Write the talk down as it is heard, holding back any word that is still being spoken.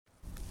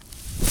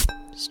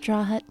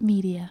Straw Hut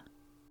Media.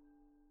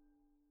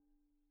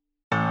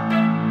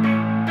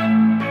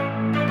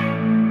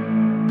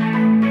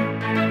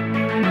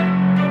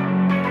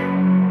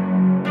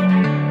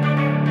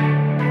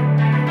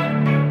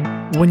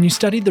 When you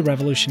studied the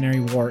Revolutionary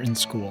War in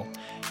school,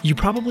 you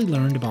probably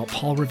learned about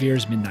Paul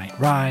Revere's Midnight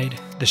Ride,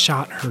 the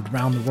shot heard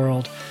round the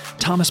world,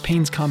 Thomas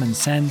Paine's Common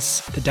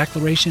Sense, the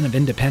Declaration of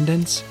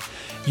Independence.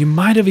 You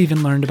might have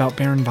even learned about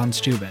Baron von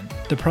Steuben,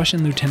 the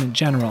Prussian lieutenant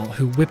general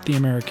who whipped the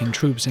American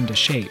troops into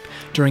shape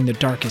during the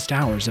darkest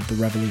hours of the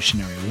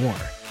Revolutionary War.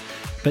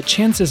 But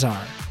chances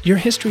are, your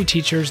history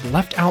teachers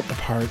left out the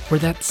part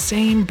where that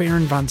same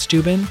Baron von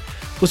Steuben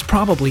was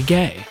probably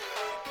gay.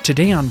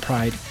 Today on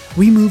Pride,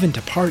 we move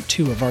into part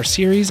 2 of our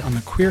series on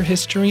the queer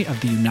history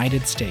of the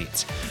United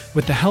States.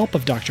 With the help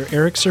of Dr.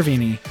 Eric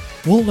Cervini,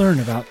 we'll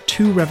learn about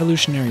 2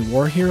 Revolutionary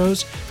War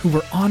heroes who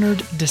were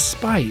honored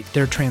despite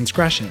their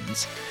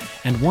transgressions,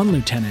 and 1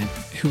 lieutenant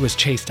who was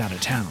chased out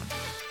of town.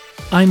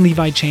 I'm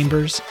Levi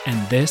Chambers,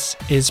 and this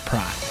is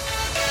Pride.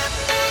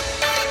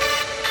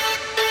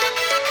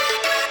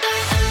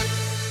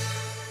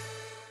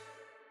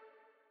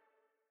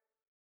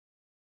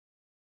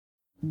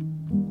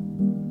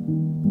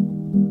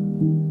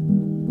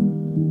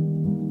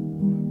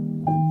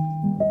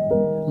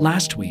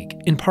 Last week,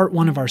 in part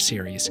 1 of our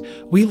series,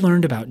 we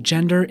learned about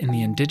gender in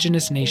the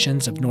indigenous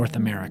nations of North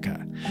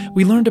America.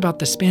 We learned about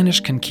the Spanish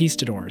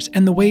conquistadors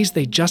and the ways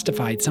they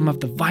justified some of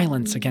the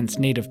violence against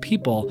Native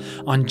people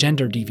on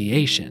gender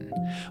deviation.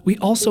 We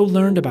also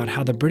learned about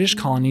how the British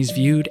colonies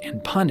viewed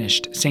and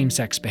punished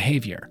same-sex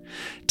behavior.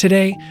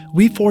 Today,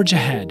 we forge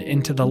ahead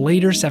into the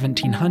later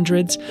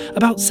 1700s,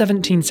 about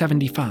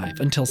 1775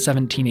 until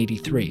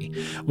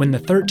 1783, when the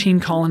 13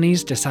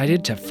 colonies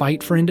decided to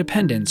fight for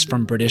independence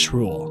from British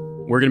rule.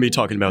 We're going to be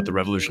talking about the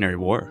Revolutionary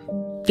War.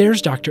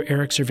 There's Dr.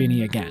 Eric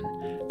Cervini again,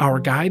 our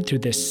guide through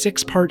this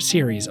 6-part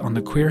series on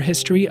the queer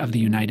history of the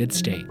United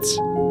States.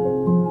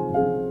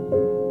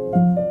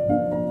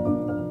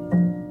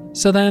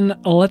 So then,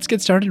 let's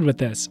get started with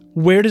this.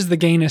 Where does the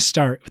gayness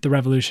start with the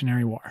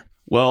Revolutionary War?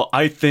 Well,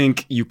 I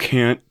think you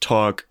can't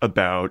talk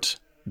about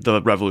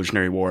the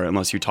Revolutionary War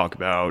unless you talk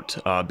about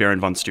Baron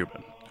von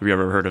Steuben. Have you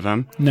ever heard of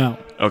him? No.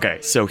 Okay,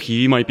 so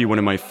he might be one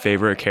of my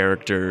favorite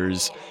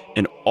characters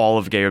in all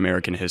of gay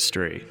American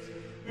history.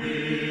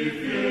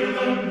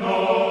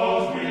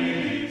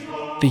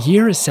 The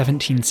year is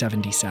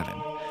 1777.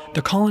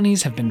 The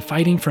colonies have been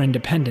fighting for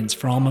independence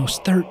for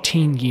almost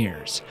 13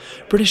 years.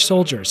 British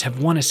soldiers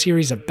have won a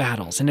series of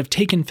battles and have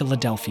taken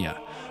Philadelphia.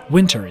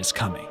 Winter is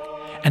coming,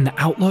 and the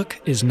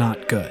outlook is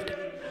not good.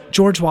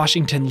 George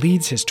Washington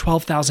leads his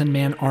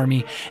 12,000-man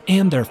army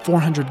and their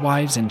 400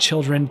 wives and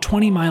children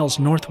 20 miles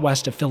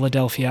northwest of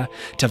Philadelphia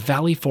to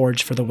Valley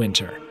Forge for the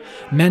winter.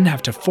 Men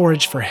have to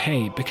forage for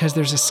hay because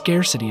there's a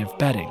scarcity of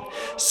bedding.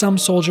 Some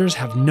soldiers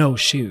have no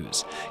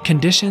shoes.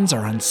 Conditions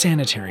are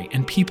unsanitary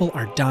and people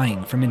are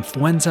dying from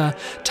influenza,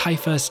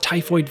 typhus,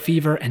 typhoid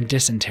fever, and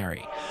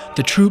dysentery.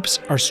 The troops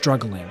are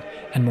struggling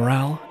and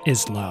morale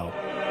is low.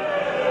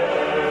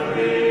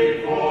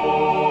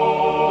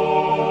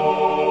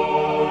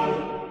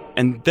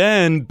 And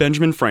then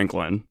Benjamin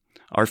Franklin,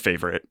 our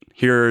favorite,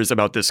 hears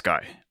about this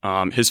guy.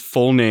 His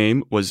full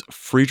name was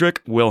Friedrich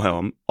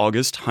Wilhelm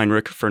August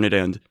Heinrich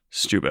Ferdinand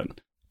Steuben.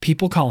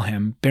 People call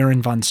him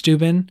Baron von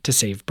Steuben to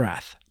save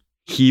breath.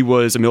 He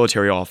was a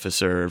military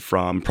officer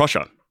from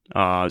Prussia,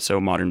 so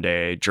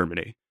modern-day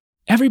Germany.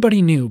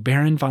 Everybody knew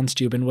Baron von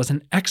Steuben was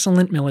an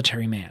excellent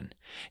military man.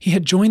 He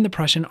had joined the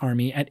Prussian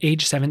army at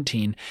age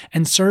 17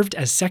 and served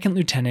as second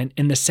lieutenant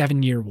in the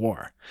 7-Year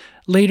War.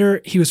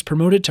 Later, he was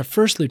promoted to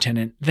first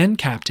lieutenant, then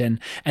captain,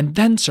 and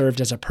then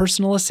served as a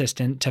personal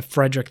assistant to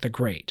Frederick the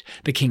Great,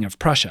 the King of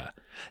Prussia.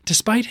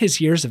 Despite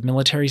his years of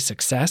military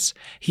success,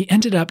 he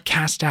ended up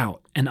cast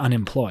out and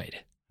unemployed.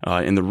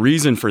 And the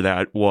reason for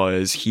that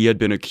was he had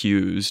been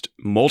accused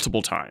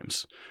multiple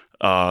times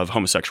of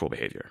homosexual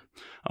behavior.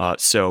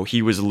 So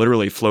he was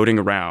literally floating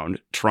around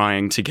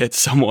trying to get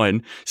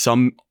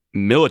some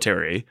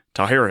military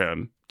to hire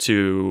him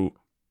to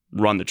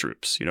run the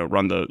troops,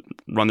 run the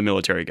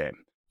military game.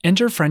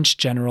 Enter French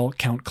General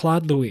Count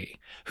Claude Louis,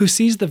 who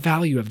sees the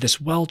value of this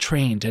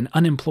well-trained and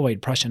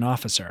unemployed Prussian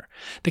officer.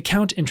 The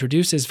Count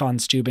introduces von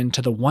Steuben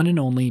to the one and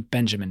only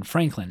Benjamin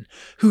Franklin,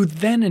 who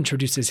then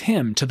introduces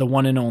him to the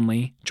one and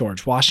only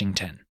George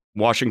Washington.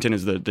 Washington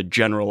is the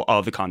general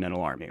of the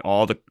Continental Army.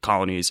 All the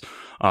colonies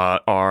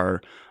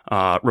are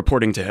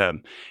reporting to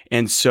him.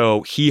 And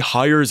so he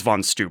hires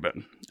von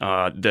Steuben,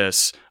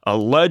 this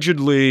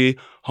allegedly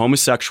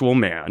homosexual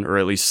man, or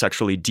at least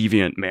sexually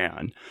deviant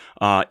man,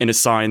 and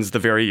assigns the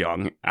very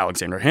young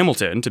Alexander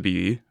Hamilton to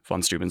be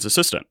von Steuben's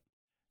assistant.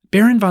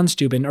 Baron von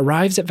Steuben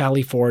arrives at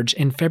Valley Forge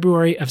in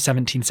February of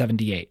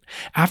 1778,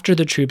 after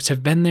the troops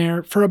have been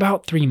there for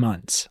about 3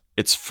 months.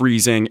 It's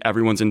freezing.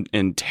 Everyone's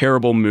in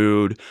terrible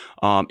mood.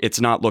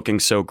 It's not looking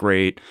so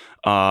great.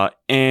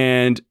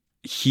 And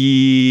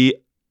he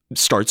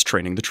starts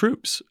training the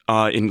troops.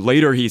 And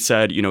later he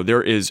said,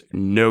 there is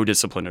no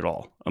discipline at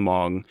all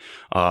among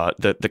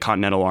the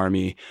Continental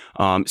Army.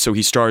 So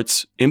he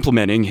starts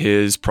implementing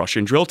his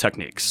Prussian drill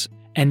techniques.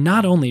 And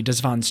not only does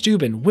von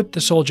Steuben whip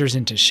the soldiers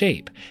into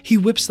shape, he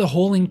whips the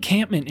whole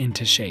encampment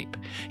into shape.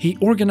 He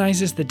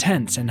organizes the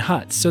tents and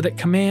huts so that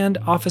command,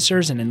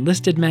 officers, and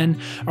enlisted men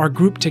are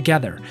grouped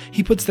together.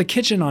 He puts the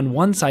kitchen on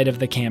one side of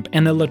the camp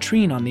and the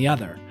latrine on the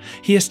other.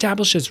 He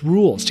establishes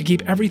rules to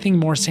keep everything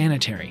more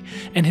sanitary,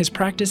 and his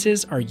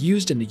practices are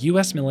used in the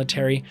U.S.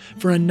 military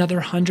for another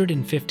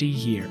 150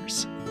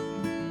 years.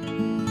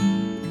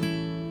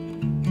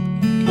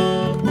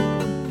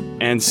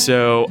 And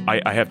so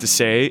I have to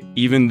say,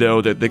 even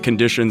though the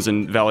conditions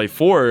in Valley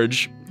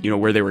Forge,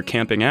 where they were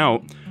camping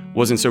out,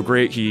 wasn't so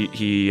great,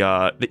 he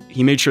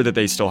made sure that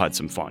they still had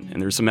some fun.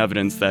 And there's some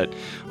evidence that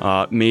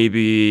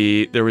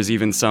maybe there was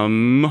even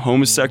some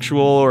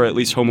homosexual or at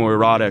least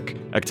homoerotic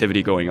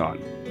activity going on.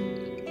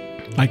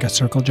 Like a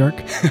circle jerk?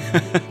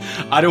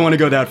 I don't want to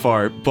go that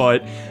far,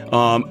 but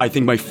I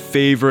think my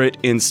favorite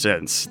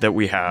instance that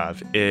we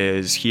have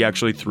is he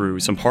actually threw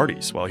some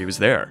parties while he was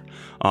there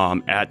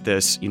at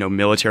this,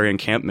 military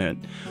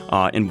encampment.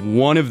 And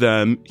one of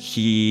them,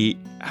 he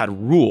had a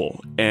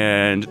rule,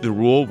 and the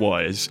rule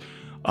was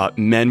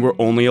men were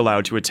only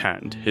allowed to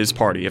attend his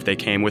party if they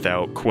came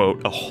without,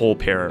 quote, a whole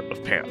pair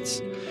of pants.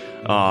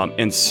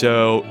 And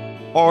so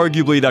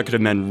arguably that could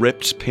have meant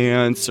ripped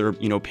pants or,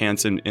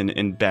 pants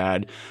in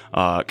bad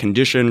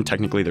condition.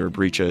 Technically, there were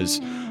breeches.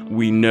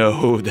 We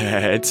know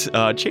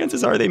that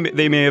chances are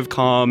they may have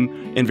come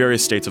in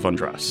various states of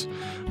undress.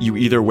 You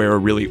either wear a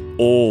really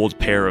old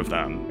pair of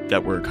them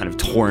that were kind of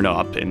torn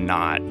up and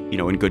not,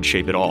 in good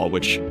shape at all,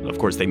 which of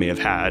course they may have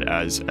had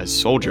as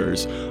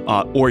soldiers,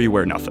 or you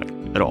wear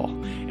nothing at all.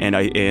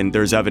 And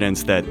there's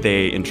evidence that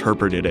they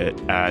interpreted it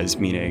as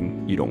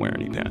meaning you don't wear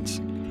any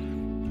pants.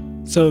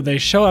 So they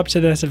show up to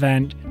this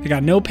event, they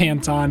got no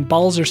pants on,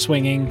 balls are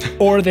swinging,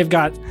 or they've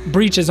got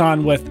breeches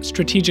on with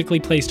strategically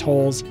placed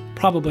holes,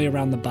 probably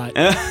around the butt.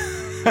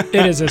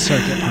 It is a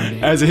circuit party.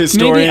 As a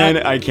historian,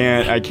 I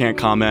can't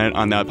comment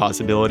on that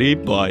possibility,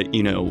 but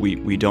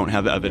we don't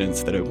have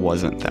evidence that it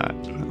wasn't that.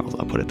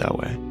 I'll put it that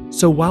way.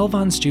 So while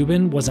von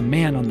Steuben was a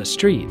man on the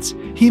streets,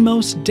 he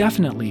most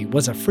definitely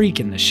was a freak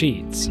in the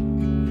sheets.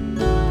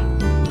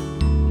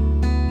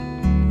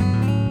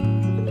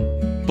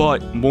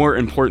 But more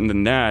important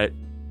than that,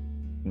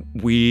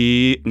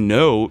 we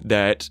know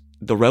that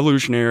the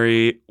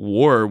Revolutionary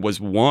War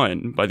was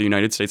won by the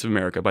United States of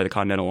America, by the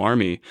Continental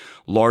Army,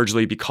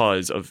 largely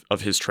because of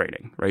his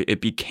training, right? It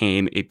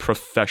became a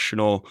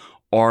professional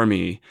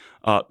army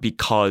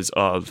because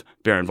of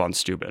Baron von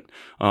Steuben.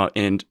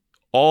 And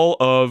all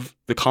of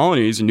the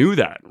colonies knew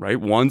that, right?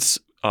 Once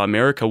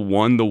America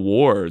won the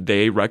war,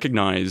 they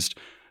recognized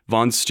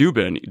von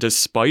Steuben,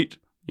 despite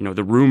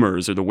the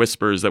rumors or the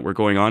whispers that were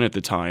going on at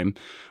the time,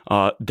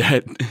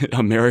 that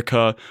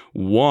America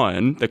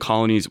won, the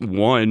colonies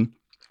won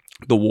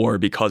the war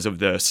because of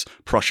this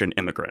Prussian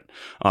immigrant.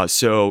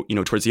 So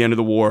towards the end of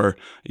the war,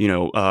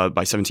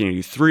 by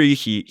 1783,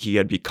 he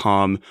had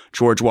become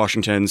George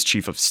Washington's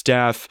chief of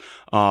staff.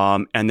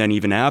 And then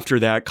even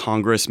after that,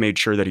 Congress made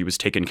sure that he was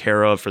taken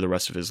care of for the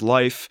rest of his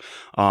life.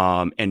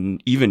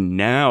 And even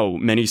now,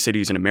 many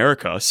cities in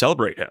America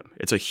celebrate him.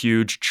 It's a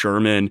huge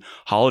German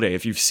holiday.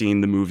 If you've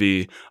seen the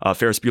movie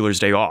Ferris Bueller's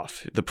Day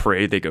Off, the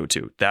parade they go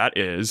to, that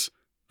is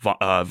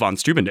von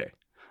Steuben Day.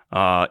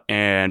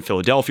 And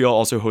Philadelphia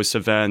also hosts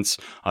events.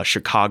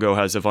 Chicago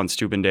has a von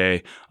Steuben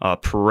Day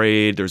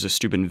parade. There's a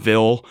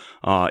Steubenville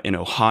in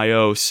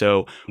Ohio.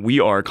 So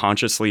we are,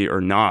 consciously or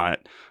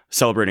not,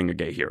 celebrating a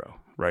gay hero,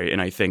 right?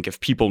 And I think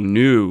if people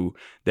knew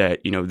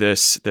that,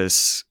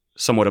 this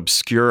somewhat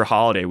obscure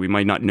holiday, we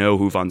might not know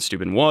who von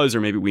Steuben was,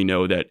 or maybe we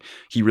know that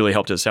he really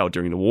helped us out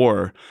during the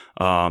war.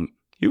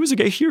 He was a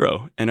gay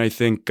hero. And I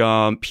think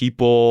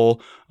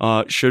people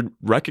should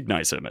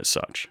recognize him as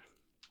such.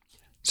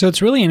 So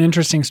it's really an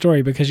interesting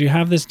story because you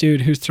have this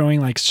dude who's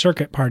throwing like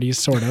circuit parties,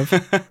 sort of,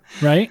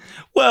 right?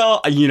 Well,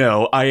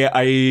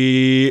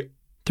 I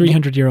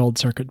 300-year-old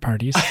circuit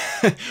parties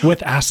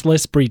with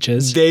assless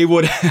breeches. They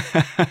would.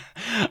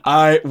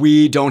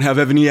 We don't have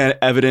any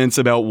evidence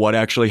about what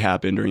actually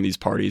happened during these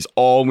parties.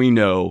 All we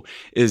know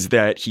is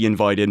that he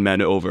invited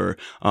men over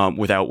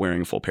without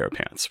wearing a full pair of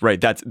pants.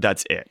 Right.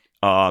 That's it.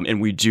 And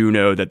we do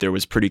know that there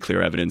was pretty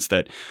clear evidence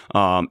that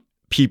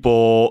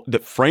people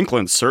that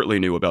Franklin certainly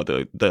knew about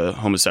the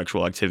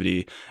homosexual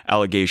activity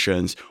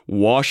allegations.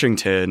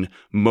 Washington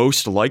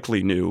most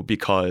likely knew,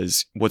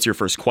 because what's your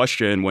first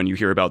question when you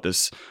hear about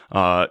this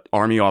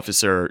army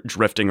officer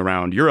drifting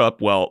around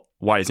Europe? Well,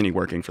 why isn't he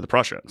working for the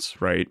Prussians,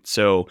 right?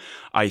 So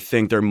I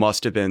think there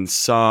must have been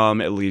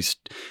some, at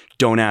least,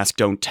 don't ask,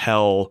 don't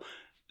tell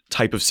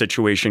type of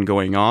situation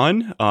going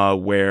on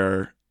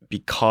where,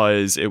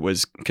 because it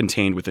was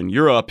contained within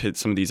Europe,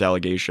 some of these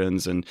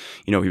allegations, and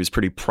he was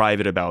pretty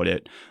private about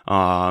it,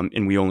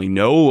 and we only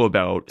know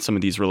about some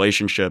of these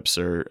relationships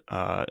or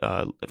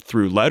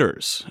through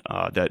letters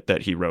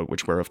that he wrote,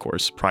 which were of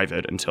course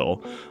private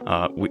until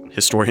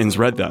historians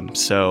read them.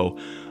 So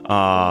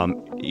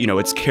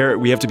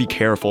we have to be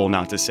careful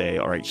not to say,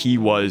 all right, he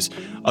was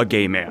a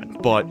gay man,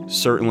 but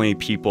certainly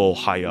people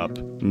high up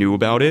knew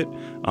about it,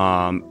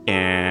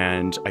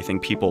 And I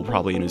think people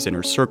probably in his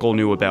inner circle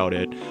knew about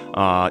it.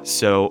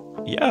 So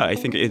yeah, I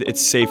think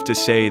it's safe to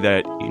say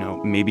that,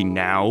 maybe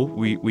now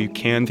we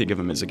can think of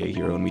him as a gay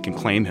hero and we can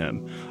claim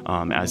him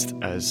as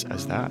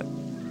that.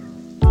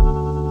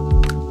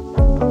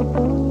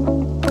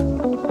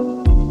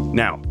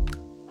 Now,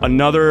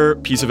 another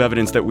piece of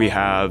evidence that we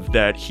have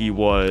that he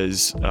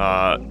was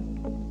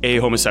a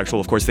homosexual,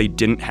 of course, they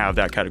didn't have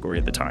that category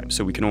at the time,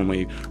 so we can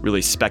only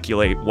really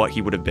speculate what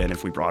he would have been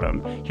if we brought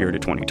him here to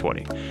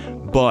 2020.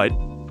 But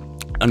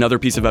another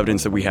piece of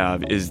evidence that we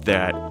have is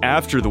that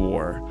after the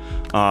war,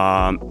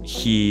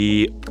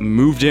 he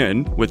moved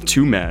in with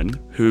two men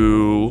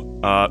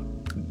who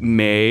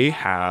may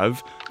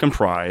have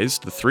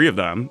comprised, the three of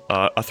them,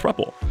 a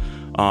throuple.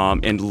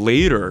 And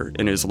later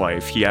in his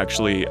life, he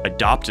actually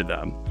adopted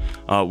them,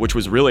 which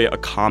was really a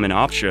common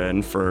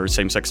option for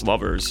same-sex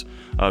lovers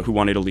who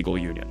wanted a legal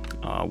union,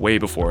 way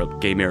before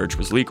gay marriage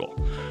was legal.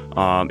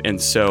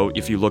 And so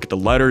if you look at the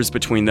letters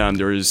between them,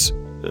 there's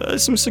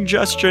some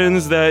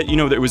suggestions that,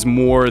 that it was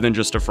more than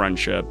just a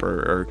friendship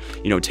or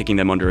taking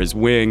them under his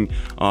wing.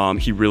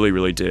 He really,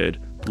 really did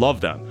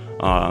love them.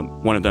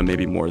 One of them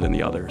maybe more than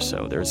the other.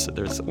 So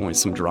there's always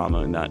some drama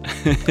in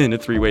that, in a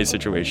three-way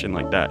situation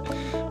like that.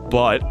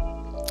 But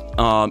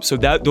so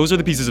those are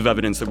the pieces of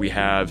evidence that we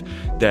have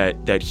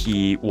that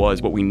he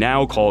was what we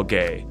now call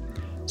gay.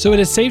 So it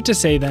is safe to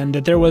say then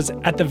that there was,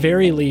 at the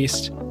very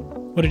least,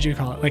 what did you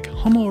call it? Like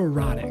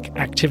homoerotic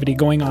activity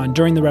going on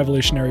during the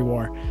Revolutionary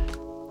War.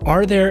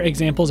 Are there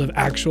examples of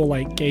actual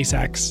gay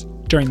sex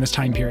during this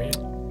time period?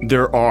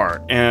 There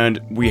are, and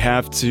we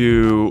have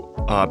to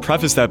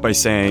preface that by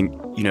saying,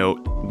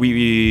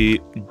 we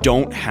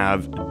don't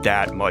have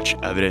that much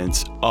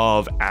evidence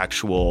of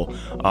actual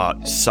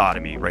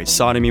sodomy, right?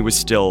 Sodomy was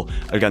still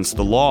against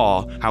the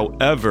law.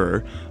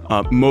 However,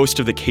 most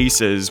of the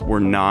cases were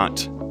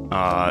not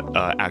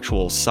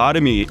actual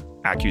sodomy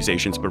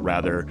accusations, but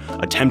rather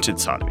attempted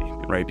sodomy,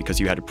 right? Because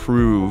you had to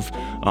prove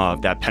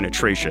that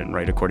penetration,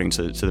 right, according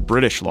to the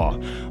British law.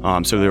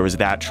 So there was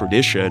that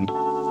tradition.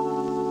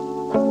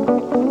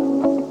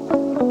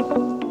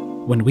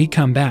 When we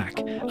come back,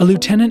 a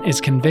lieutenant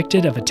is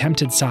convicted of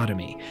attempted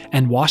sodomy,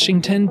 and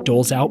Washington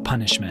doles out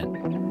punishment.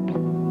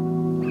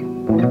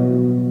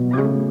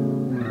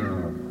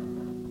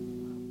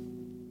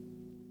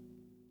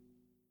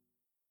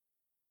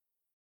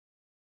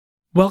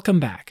 Welcome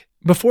back.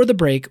 Before the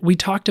break, we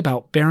talked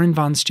about Baron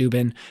von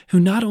Steuben, who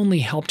not only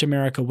helped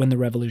America win the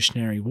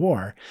Revolutionary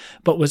War,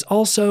 but was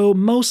also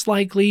most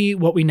likely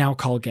what we now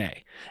call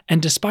gay,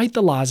 and despite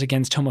the laws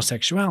against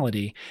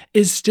homosexuality,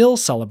 is still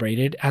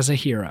celebrated as a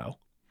hero.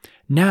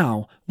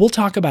 Now, we'll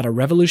talk about a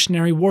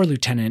Revolutionary War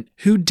lieutenant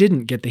who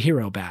didn't get the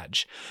hero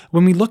badge.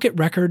 When we look at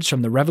records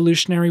from the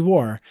Revolutionary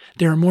War,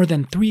 there are more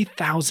than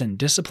 3,000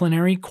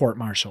 disciplinary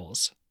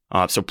court-martials.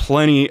 So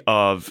plenty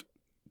of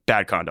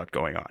bad conduct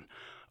going on.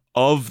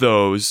 Of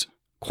those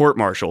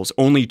court-martials,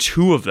 only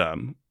 2 of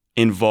them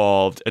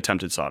involved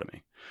attempted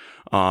sodomy.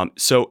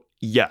 So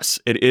yes,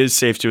 it is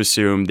safe to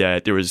assume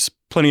that there was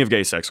plenty of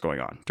gay sex going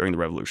on during the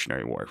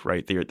Revolutionary War,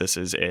 right? This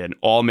is an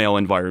all-male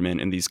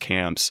environment in these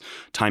camps.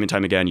 Time and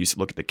time again, you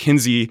look at the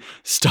Kinsey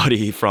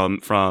study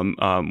from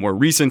more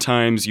recent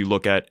times, you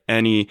look at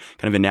any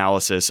kind of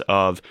analysis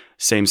of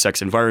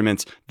same-sex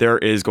environments, there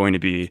is going to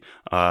be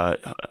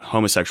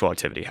homosexual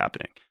activity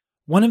happening.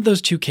 One of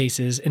those 2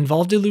 cases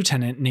involved a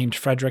lieutenant named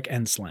Frederick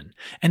Ensslin,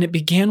 and it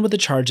began with a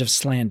charge of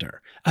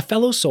slander. A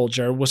fellow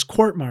soldier was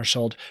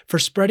court-martialed for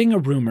spreading a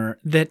rumor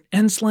that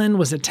Ensslin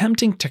was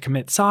attempting to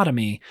commit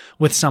sodomy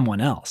with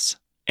someone else.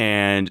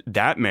 And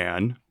that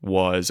man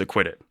was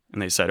acquitted.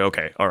 And they said,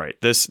 okay, all right,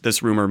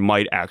 this rumor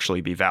might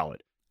actually be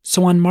valid.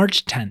 So on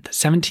March 10th,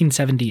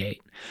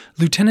 1778,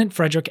 Lieutenant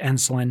Frederick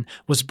Ensslin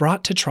was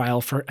brought to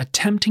trial for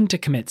attempting to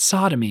commit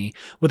sodomy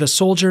with a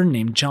soldier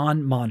named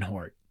John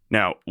Monhort.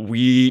 Now,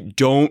 we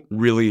don't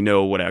really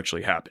know what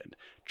actually happened.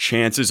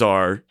 Chances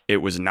are it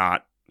was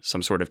not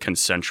some sort of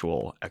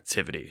consensual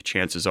activity.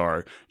 Chances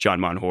are John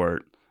Monhort,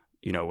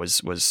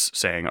 was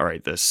saying, all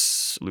right,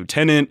 this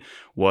lieutenant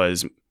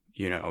was,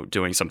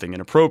 doing something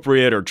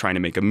inappropriate or trying to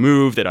make a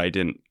move that I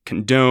didn't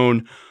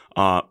condone.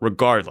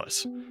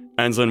 Regardless,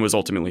 Ensslin was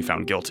ultimately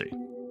found guilty.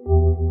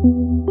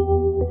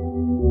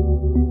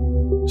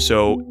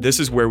 So this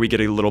is where we get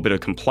a little bit of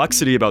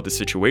complexity about the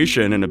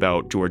situation and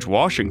about George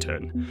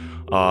Washington,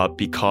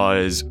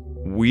 because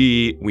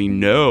we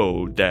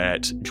know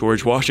that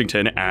George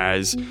Washington,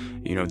 as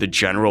the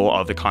general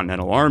of the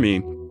Continental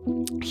Army,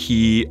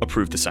 he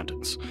approved the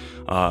sentence.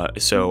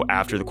 So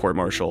after the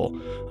court-martial,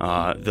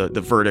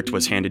 the verdict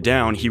was handed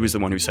down, he was the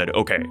one who said,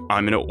 okay,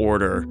 I'm going to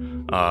order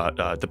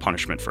the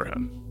punishment for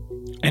him.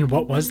 And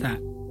what was that?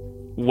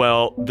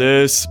 Well,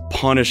 this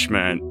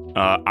punishment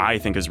I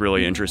think is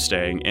really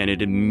interesting, and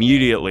it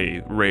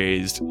immediately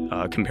raised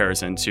a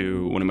comparison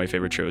to one of my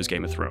favorite shows,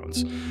 Game of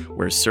Thrones,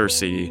 where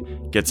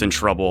Cersei gets in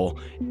trouble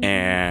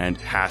and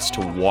has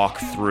to walk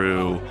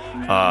through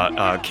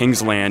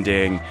King's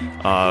Landing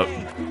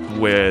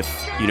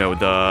with, you know,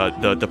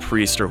 the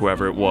priest or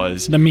whoever it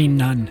was. The mean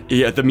nun.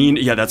 Yeah,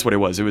 that's what it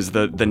was. It was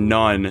the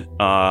nun.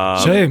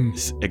 Shame.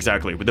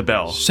 Exactly, with the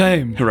bell.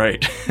 Shame.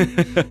 Right.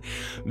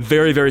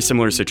 Very, very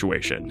similar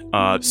situation.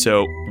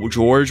 So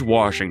George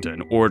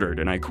Washington ordered,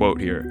 and I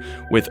quote here,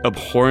 with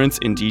abhorrence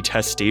and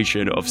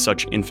detestation of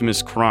such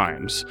infamous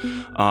crimes,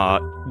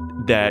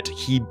 that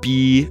he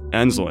be,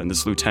 Ensslin,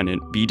 this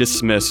lieutenant, be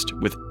dismissed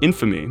with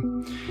infamy.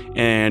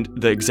 And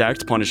the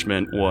exact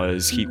punishment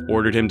was he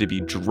ordered him to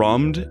be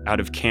drummed out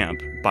of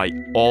camp by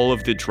all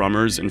of the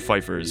drummers and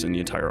fifers in the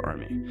entire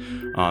army.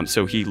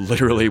 So he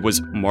literally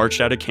was marched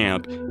out of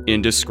camp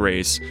in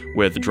disgrace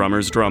with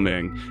drummers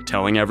drumming,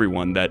 telling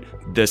everyone that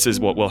this is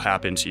what will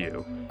happen to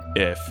you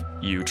if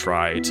you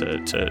try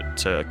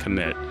to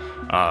commit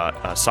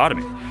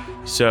sodomy.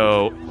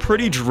 So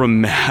pretty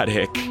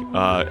dramatic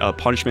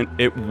punishment.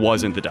 It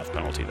wasn't the death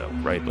penalty though,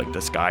 right? Like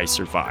this guy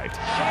survived.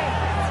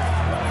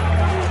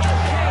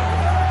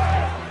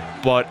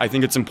 But I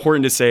think it's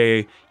important to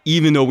say,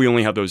 even though we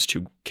only have those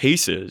two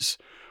cases,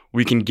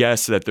 we can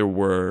guess that there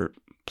were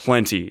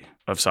plenty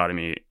of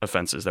sodomy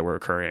offenses that were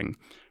occurring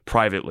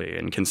privately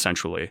and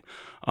consensually.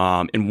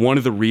 And one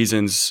of the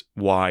reasons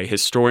why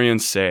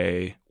historians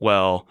say,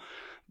 well,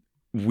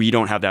 we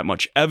don't have that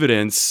much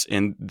evidence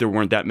and there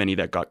weren't that many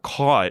that got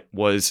caught,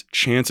 was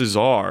chances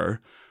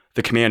are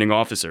the commanding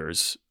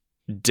officers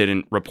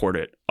didn't report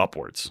it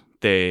upwards.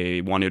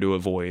 They wanted to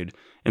avoid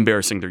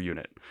embarrassing their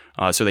unit.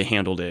 So they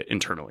handled it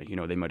internally. You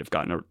know, they might have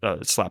gotten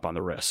a slap on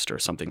the wrist or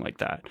something like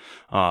that.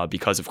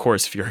 Because, of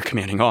course, if you're a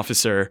commanding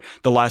officer,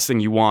 the last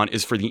thing you want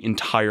is for the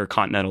entire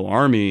Continental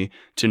Army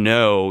to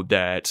know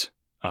that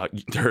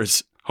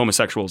there's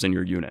homosexuals in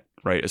your unit,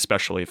 right?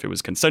 Especially if it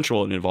was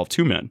consensual and involved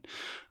two men.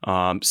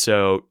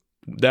 So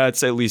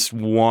that's at least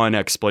one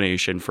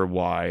explanation for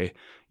why,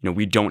 you know,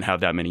 we don't have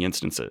that many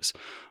instances.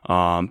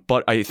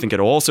 But I think it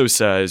also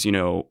says, you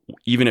know,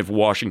 even if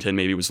Washington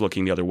maybe was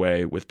looking the other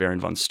way with Baron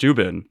von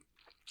Steuben,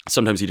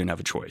 sometimes he didn't have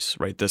a choice,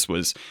 right? This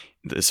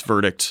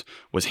verdict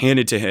was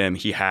handed to him.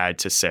 He had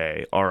to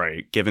say, all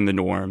right, given the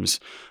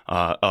norms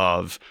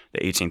of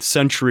the 18th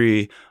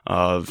century,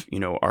 of, you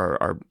know,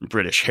 our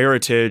British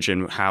heritage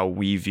and how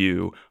we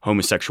view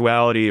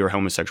homosexuality or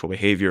homosexual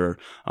behavior,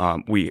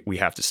 we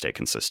have to stay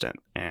consistent.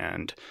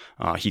 And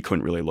he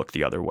couldn't really look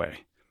the other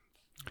way.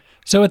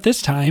 So at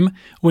this time,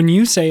 when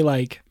you say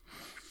like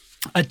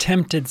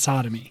attempted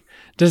sodomy,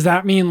 does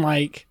that mean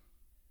like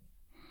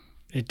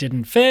it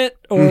didn't fit,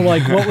 or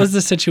like what was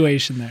the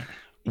situation there?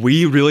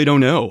 We really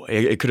don't know.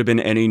 It could have been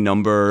any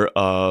number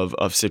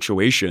of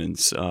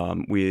situations.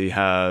 We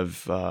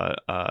have,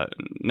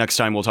 next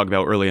time we'll talk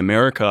about early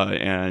America,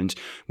 and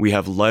we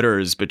have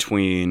letters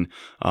between,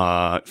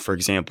 for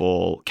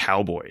example,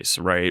 cowboys,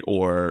 right?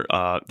 Or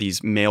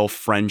these male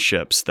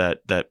friendships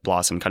that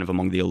blossom kind of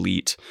among the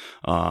elite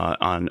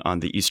on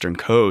the Eastern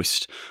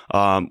Coast,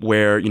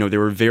 where, you know,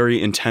 there were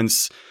very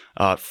intense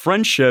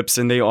friendships,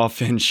 and they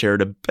often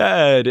shared a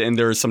bed, and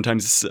there are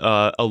sometimes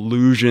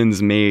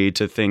allusions made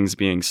to things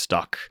being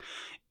stuck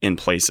in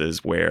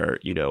places where,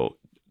 you know,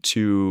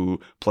 two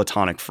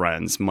platonic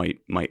friends might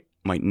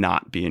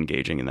not be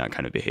engaging in that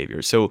kind of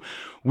behavior. So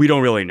we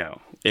don't really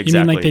know exactly.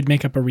 You mean like they'd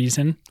make up a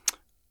reason?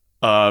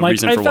 Like,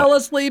 reason for I fell what?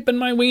 asleep and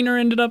my wiener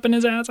ended up in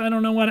his ass. I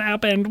don't know what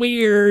happened.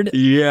 Weird.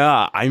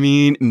 Yeah, I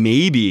mean,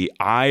 maybe.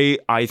 I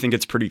think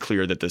it's pretty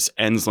clear that this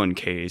Ensslin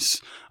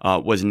case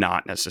was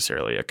not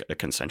necessarily a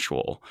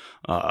consensual,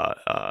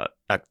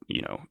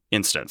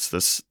 instance.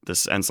 This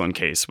Ensslin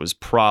case was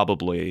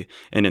probably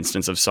an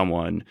instance of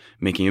someone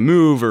making a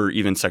move or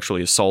even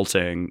sexually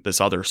assaulting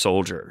this other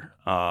soldier.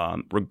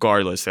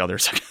 Regardless,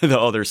 the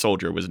other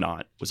soldier was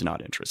not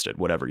interested,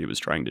 whatever he was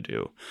trying to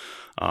do.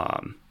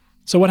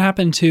 So what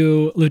happened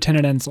to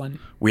Lieutenant Ensslin?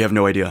 We have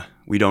no idea.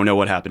 We don't know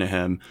what happened to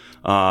him.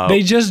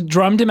 They just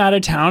drummed him out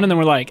of town and then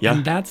were like, yeah.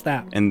 And that's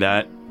that. And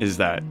that is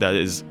that. That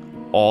is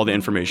all the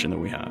information that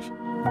we have.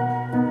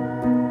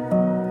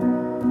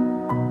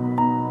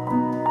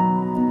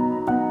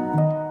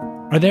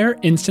 Are there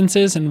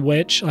instances in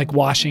which like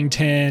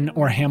Washington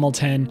or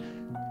Hamilton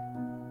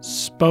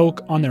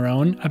spoke on their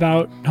own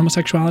about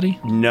homosexuality?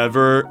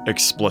 Never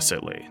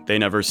explicitly. They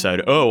never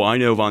said, oh, I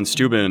know von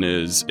Steuben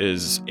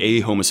is a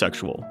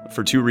homosexual,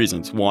 for two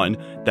reasons. One,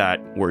 that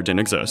word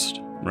didn't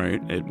exist, right?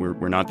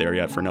 We're not there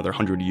yet for another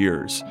 100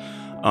 years.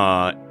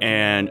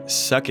 And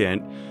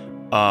second,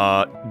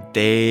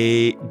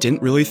 they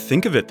didn't really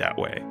think of it that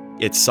way.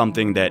 It's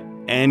something that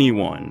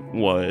anyone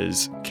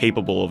was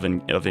capable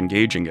of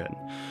engaging in.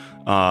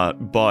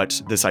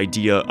 But this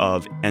idea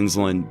of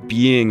Ensslin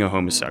being a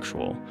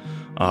homosexual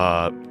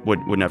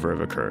would never have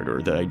occurred,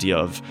 or the idea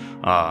of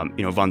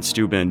von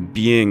Steuben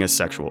being a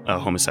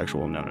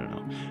homosexual.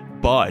 No.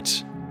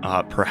 But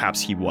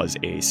perhaps he was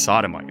a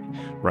sodomite,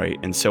 right?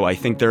 And so I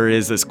think there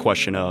is this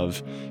question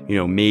of,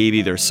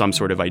 maybe there's some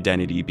sort of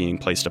identity being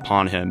placed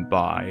upon him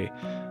by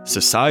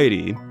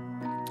society.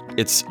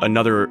 It's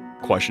another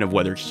question of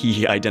whether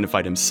he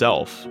identified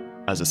himself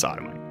as a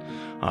sodomite.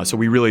 So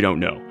we really don't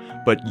know.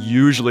 But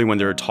usually when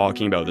they're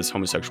talking about this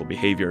homosexual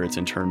behavior, it's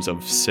in terms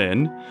of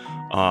sin,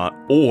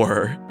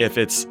 or if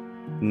it's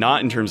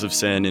not in terms of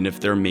sin, and if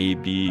there may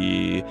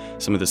be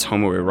some of this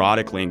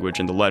homoerotic language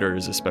in the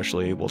letters,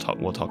 especially we'll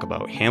talk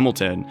about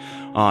Hamilton,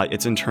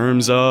 it's in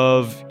terms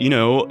of,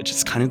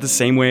 just kind of the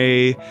same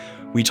way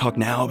we talk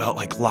now about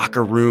like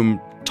locker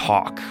room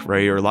talk,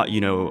 right?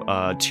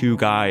 Or two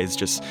guys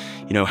just,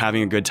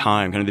 having a good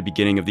time, kind of the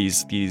beginning of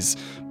these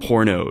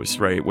pornos,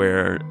 right?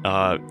 Where,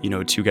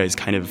 two guys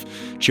kind of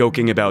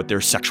joking about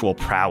their sexual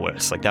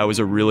prowess. Like that was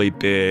a really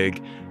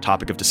big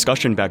topic of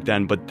discussion back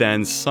then, but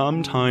then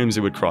sometimes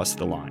it would cross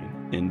the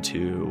line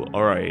into,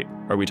 all right,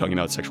 are we talking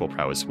about sexual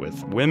prowess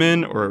with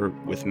women or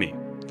with me?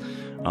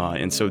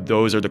 And so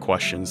those are the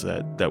questions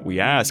that we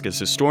ask as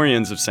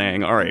historians of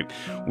saying, all right,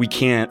 we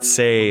can't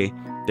say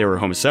they were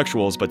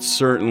homosexuals, but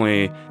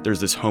certainly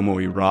there's this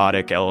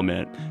homoerotic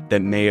element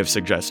that may have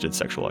suggested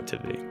sexual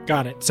activity.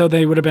 Got it. So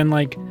they would have been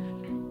like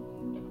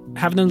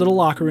having their little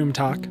locker room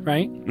talk,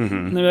 right? Mm-hmm.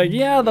 And they're like,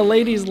 yeah, the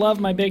ladies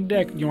love my big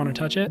dick. You want to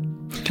touch it?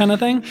 Kind of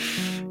thing?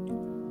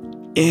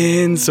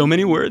 In so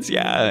many words,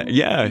 yeah.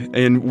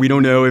 And we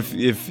don't know if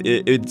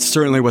it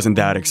certainly wasn't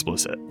that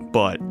explicit,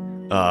 but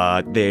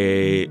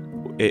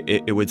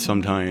it would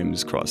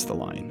sometimes cross the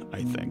line,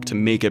 I think, to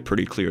make it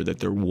pretty clear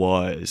that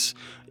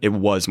it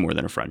was more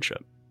than a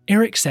friendship.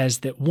 Eric says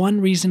that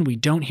one reason we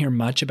don't hear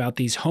much about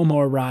these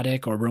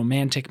homoerotic or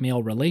romantic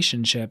male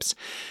relationships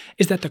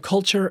is that the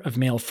culture of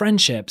male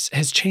friendships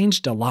has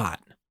changed a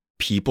lot.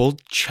 People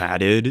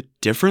chatted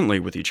differently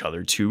with each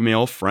other. Two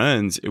male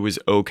friends, it was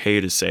okay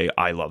to say,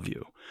 I love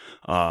you.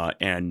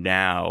 And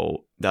now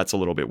that's a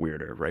little bit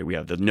weirder, right? We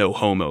have the no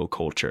homo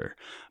culture.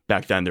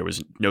 Back then, there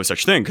was no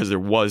such thing because there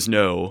was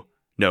no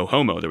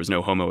homo. There was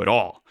no homo at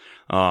all.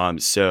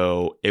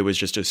 So it was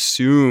just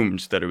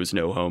assumed that it was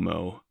no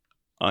homo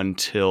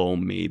until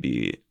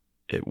maybe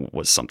it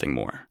was something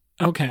more.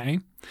 Okay.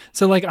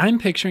 So like I'm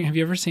picturing, have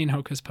you ever seen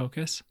Hocus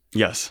Pocus?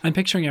 Yes. I'm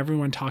picturing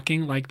everyone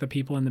talking like the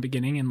people in the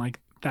beginning in like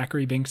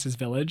Thackeray Binks's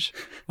village.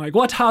 Like,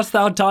 what hast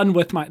thou done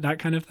with that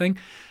kind of thing?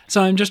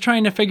 So I'm just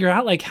trying to figure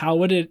out like how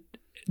would you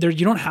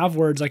don't have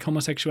words like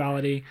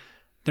homosexuality.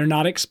 They're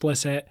not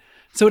explicit.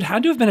 So it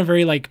had to have been a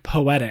very like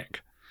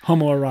poetic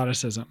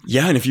homoeroticism.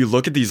 Yeah, and if you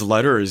look at these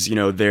letters,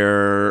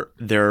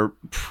 they're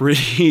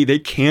pretty. They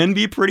can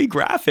be pretty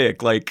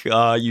graphic. Like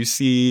you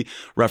see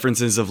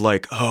references of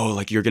like, oh,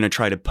 like you're gonna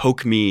try to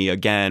poke me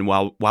again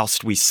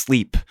whilst we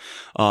sleep,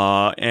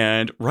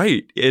 and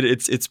right,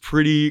 it's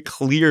pretty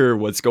clear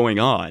what's going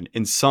on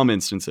in some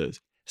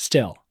instances.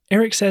 Still,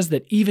 Eric says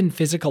that even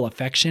physical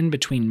affection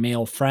between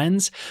male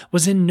friends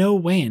was in no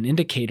way an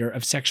indicator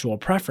of sexual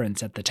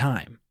preference at the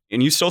time.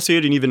 And you still see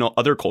it in even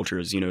other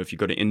cultures. If you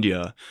go to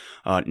India,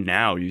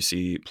 now you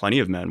see plenty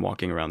of men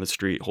walking around the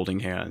street holding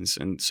hands.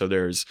 And so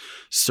there's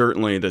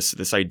certainly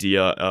this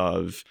idea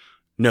of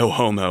no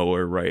homo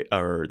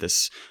or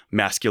this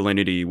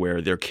masculinity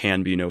where there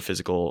can be no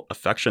physical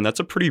affection. That's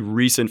a pretty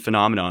recent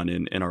phenomenon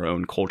in our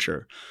own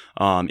culture.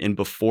 And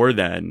before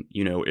then,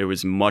 it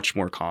was much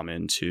more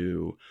common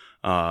to,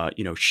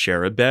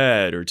 share a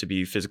bed or to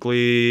be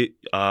physically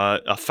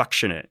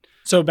affectionate.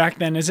 So back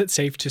then, is it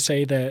safe to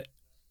say that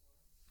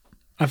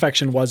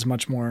affection was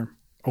much more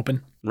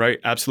open? Right,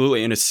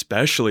 absolutely. And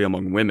especially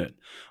among women.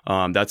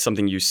 That's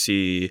something you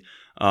see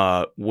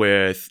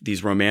with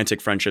these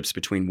romantic friendships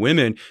between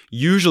women.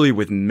 Usually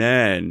with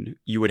men,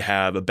 you would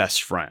have a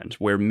best friend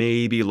where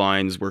maybe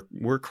lines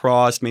were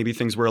crossed, maybe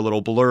things were a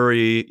little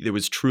blurry. It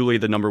was truly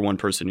the number one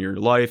person in your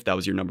life. That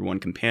was your number one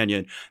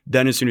companion.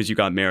 Then as soon as you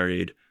got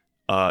married,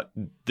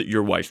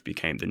 your wife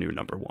became the new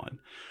number one.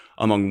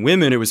 Among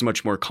women, it was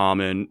much more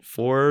common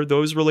for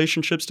those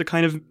relationships to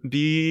kind of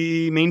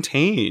be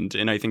maintained.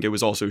 And I think it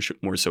was also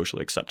more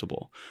socially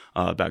acceptable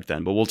back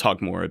then. But we'll talk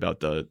more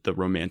about the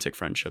romantic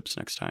friendships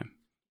next time.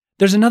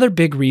 There's another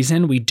big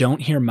reason we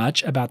don't hear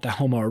much about the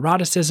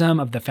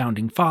homoeroticism of the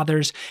founding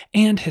fathers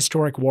and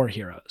historic war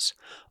heroes.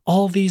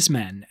 All these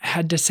men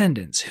had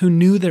descendants who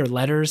knew their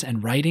letters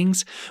and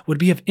writings would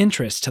be of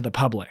interest to the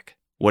public.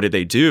 What did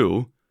they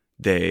do?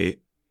 They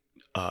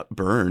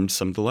burned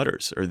some of the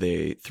letters, or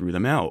they threw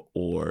them out,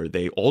 or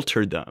they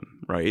altered them,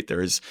 right?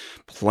 There's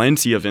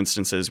plenty of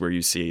instances where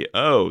you see,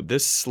 oh,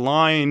 this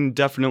line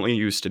definitely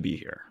used to be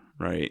here,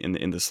 right,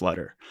 in this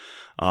letter.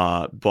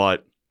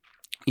 But,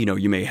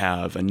 you may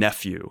have a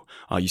nephew.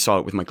 You saw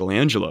it with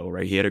Michelangelo,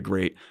 right? He had a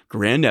great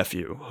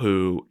grandnephew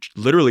who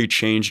literally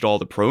changed all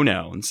the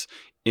pronouns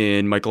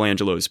in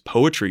Michelangelo's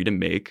poetry to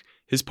make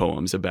his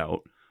poems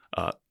about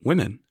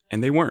women,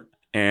 and they weren't.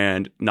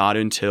 And not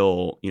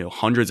until,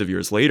 hundreds of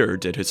years later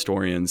did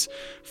historians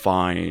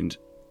find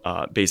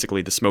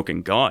basically the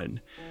smoking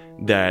gun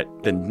that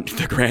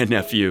the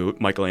grandnephew,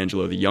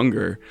 Michelangelo the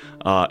Younger,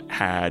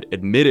 had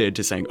admitted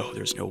to saying, oh,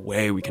 there's no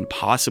way we can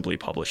possibly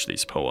publish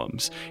these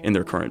poems in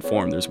their current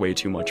form. There's way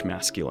too much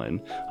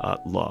masculine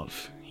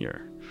love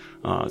here.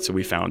 So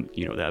we found,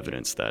 the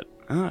evidence that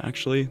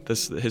actually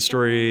his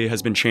story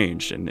has been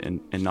changed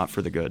and not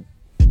for the good.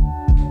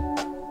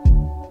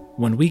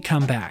 When we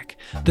come back,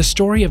 the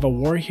story of a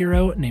war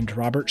hero named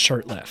Robert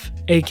Shurtleff,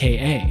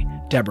 aka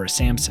Deborah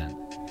Sampson.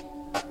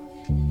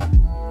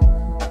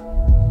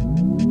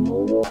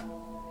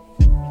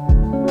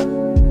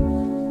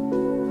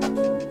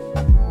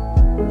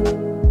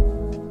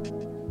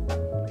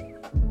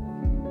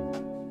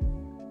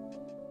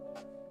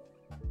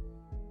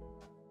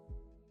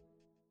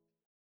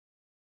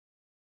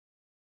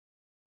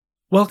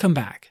 Welcome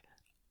back.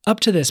 Up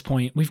to this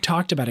point, we've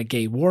talked about a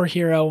gay war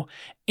hero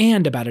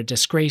and about a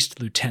disgraced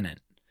lieutenant.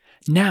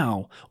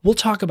 Now, we'll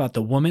talk about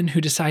the woman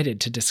who decided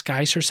to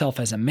disguise herself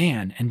as a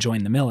man and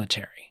join the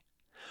military.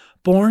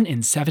 Born in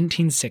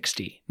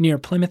 1760 near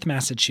Plymouth,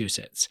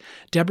 Massachusetts,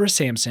 Deborah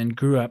Sampson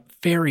grew up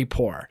very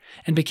poor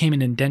and became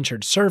an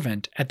indentured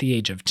servant at the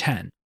age of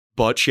 10.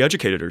 But she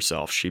educated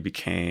herself. She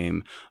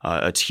became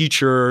a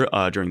teacher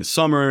during the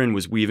summer and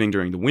was weaving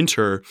during the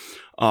winter,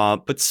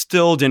 but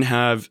still didn't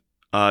have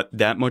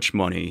that much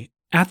money.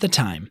 At the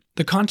time,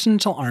 the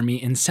Continental Army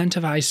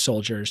incentivized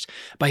soldiers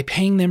by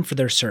paying them for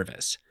their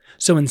service.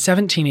 So in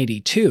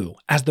 1782,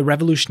 as the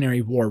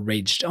Revolutionary War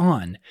raged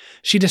on,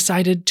 she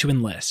decided to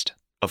enlist.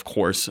 Of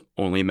course,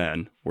 only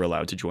men were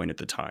allowed to join at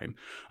the time.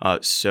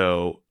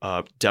 So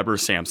Deborah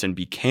Sampson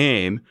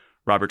became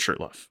Robert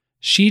Shurtleff.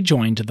 She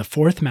joined the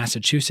 4th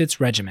Massachusetts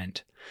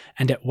Regiment,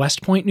 and at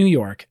West Point, New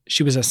York,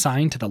 she was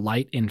assigned to the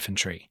light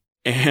infantry.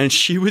 And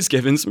she was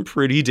given some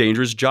pretty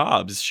dangerous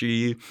jobs.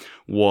 She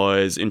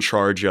was in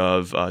charge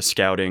of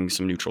scouting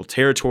some neutral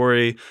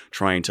territory,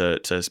 trying to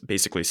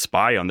basically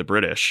spy on the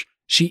British.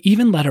 She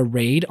even led a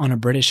raid on a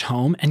British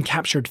home and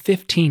captured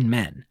 15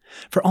 men.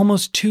 For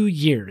almost 2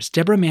 years,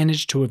 Deborah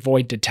managed to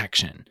avoid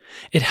detection.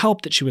 It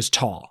helped that she was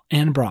tall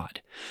and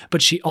broad,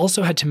 but she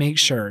also had to make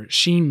sure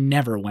she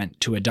never went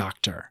to a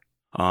doctor.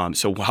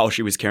 So while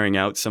she was carrying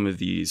out some of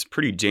these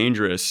pretty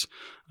dangerous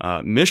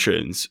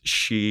missions,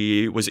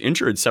 she was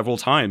injured several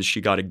times. She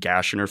got a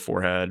gash in her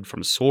forehead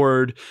from a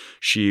sword.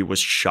 She was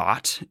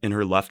shot in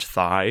her left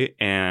thigh.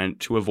 And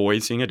to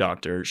avoid seeing a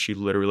doctor, she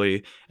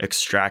literally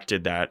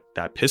extracted that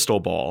pistol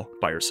ball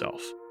by herself.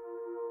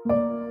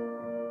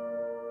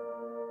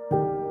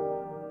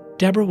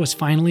 Deborah was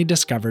finally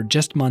discovered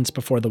just months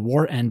before the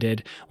war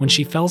ended when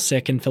she fell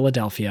sick in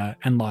Philadelphia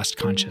and lost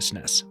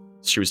consciousness.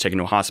 She was taken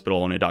to a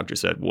hospital and a doctor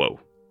said, whoa,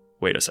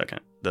 wait a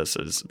second. This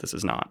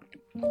is not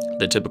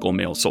the typical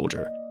male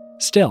soldier.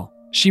 Still,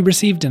 she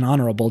received an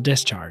honorable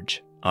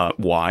discharge.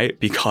 Why?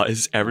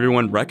 Because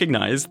everyone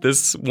recognized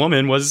this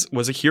woman was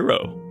a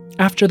hero.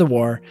 After the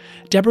war,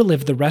 Deborah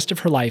lived the rest of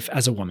her life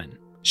as a woman.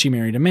 She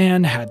married a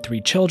man, had 3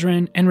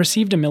 children, and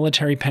received a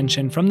military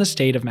pension from the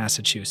state of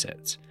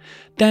Massachusetts.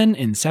 Then,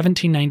 in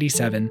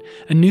 1797,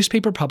 a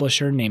newspaper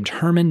publisher named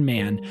Herman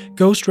Mann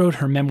ghostwrote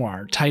her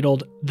memoir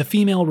titled The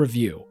Female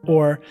Review,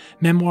 or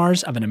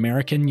Memoirs of an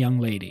American Young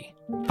Lady.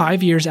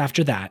 5 years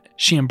after that,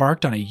 she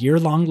embarked on a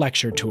year-long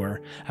lecture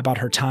tour about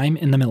her time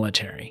in the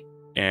military.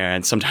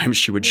 And sometimes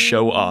she would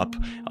show up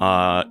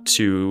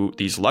to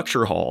these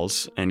lecture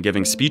halls and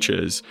giving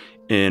speeches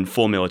in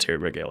full military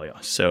regalia.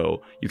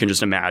 So you can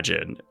just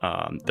imagine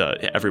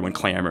everyone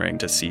clamoring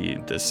to see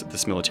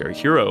this military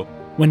hero.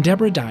 When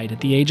Deborah died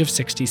at the age of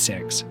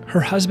 66, her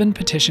husband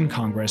petitioned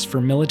Congress for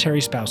military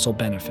spousal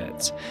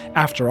benefits.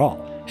 After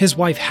all, his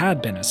wife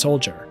had been a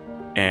soldier.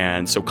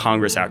 And so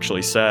Congress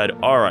actually said,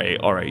 all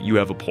right, you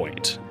have a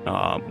point.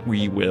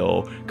 We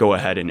will go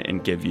ahead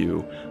and give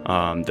you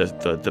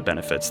the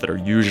benefits that are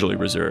usually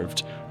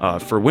reserved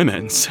for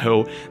women.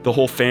 So the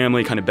whole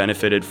family kind of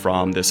benefited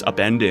from this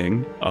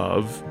upending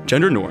of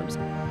gender norms.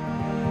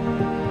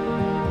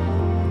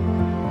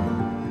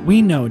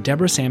 We know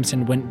Deborah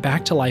Sampson went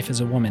back to life as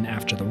a woman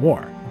after the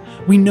war.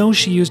 We know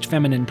she used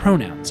feminine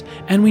pronouns,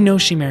 and we know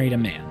she married a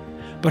man.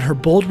 But her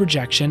bold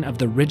rejection of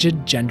the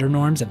rigid gender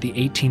norms of the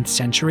 18th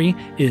century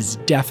is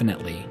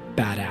definitely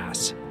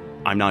badass.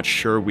 I'm not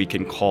sure we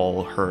can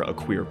call her a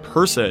queer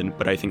person,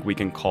 but I think we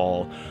can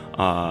call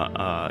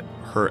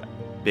her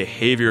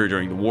behavior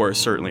during the war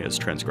certainly as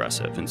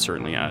transgressive and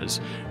certainly as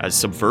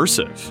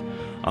subversive.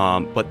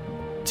 But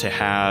to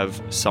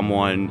have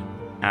someone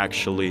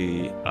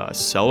actually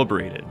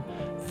celebrated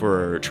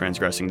for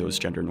transgressing those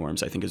gender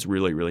norms, I think is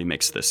really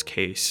makes this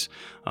case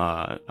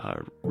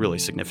really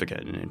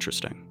significant and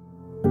interesting.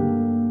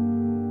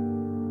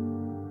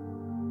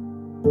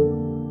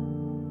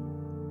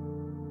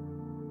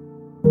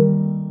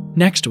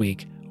 Next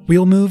week,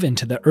 we'll move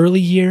into the early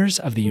years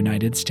of the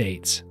United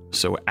States.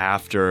 So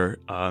after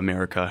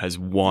America has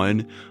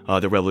won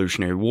the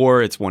Revolutionary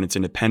War, it's won its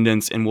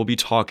independence, and we'll be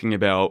talking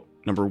about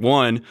Number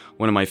one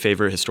of my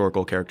favorite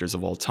historical characters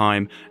of all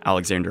time,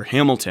 Alexander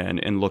Hamilton,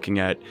 and looking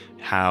at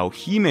how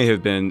he may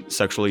have been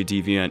sexually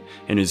deviant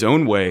in his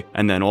own way.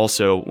 And then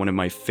also one of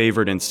my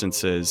favorite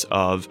instances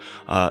of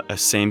a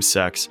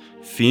same-sex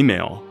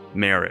female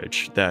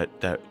marriage that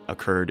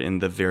occurred in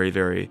the very,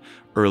 very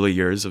early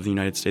years of the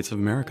United States of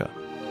America.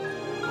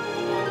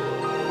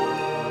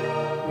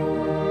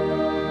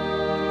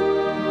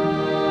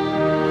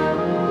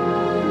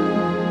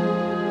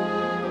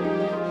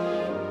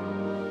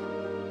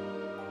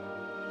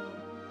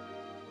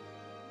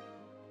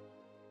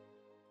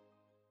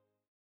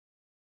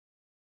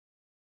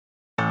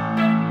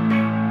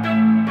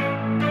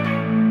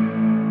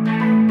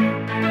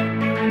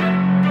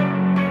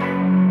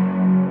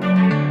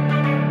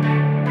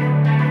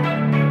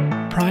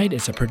 Pride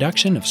is a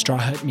production of Straw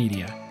Hut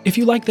Media. If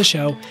you like the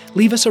show,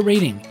 leave us a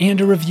rating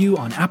and a review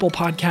on Apple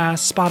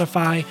Podcasts,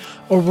 Spotify,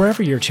 or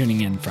wherever you're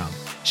tuning in from.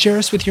 Share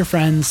us with your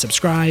friends,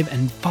 subscribe,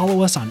 and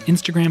follow us on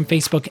Instagram,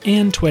 Facebook,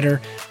 and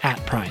Twitter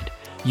 @Pride.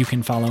 You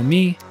can follow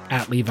me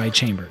 @Levi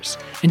Chambers,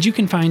 and you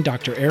can find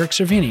Dr. Eric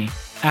Cervini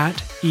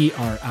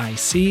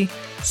 @EricCervini.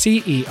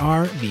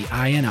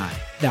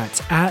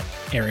 That's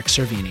 @Eric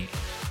Cervini.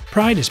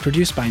 Pride is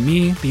produced by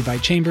me, Levi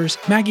Chambers,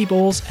 Maggie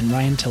Bowles, and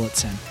Ryan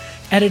Tillotson.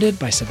 Edited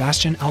by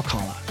Sebastian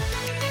Alcala.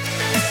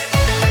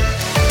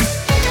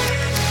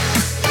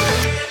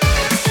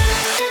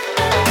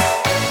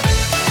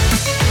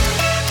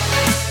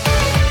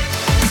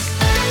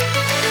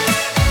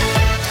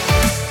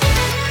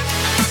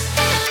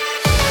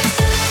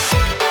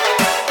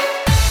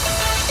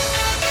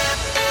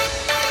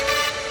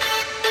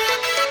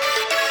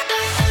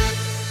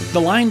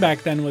 The line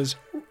back then was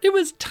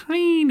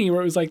tiny, where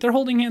it was like, they're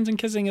holding hands and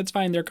kissing, it's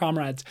fine, they're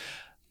comrades.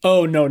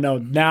 Oh, no,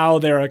 now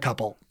they're a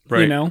couple.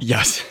 Right. You know?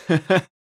 Yes.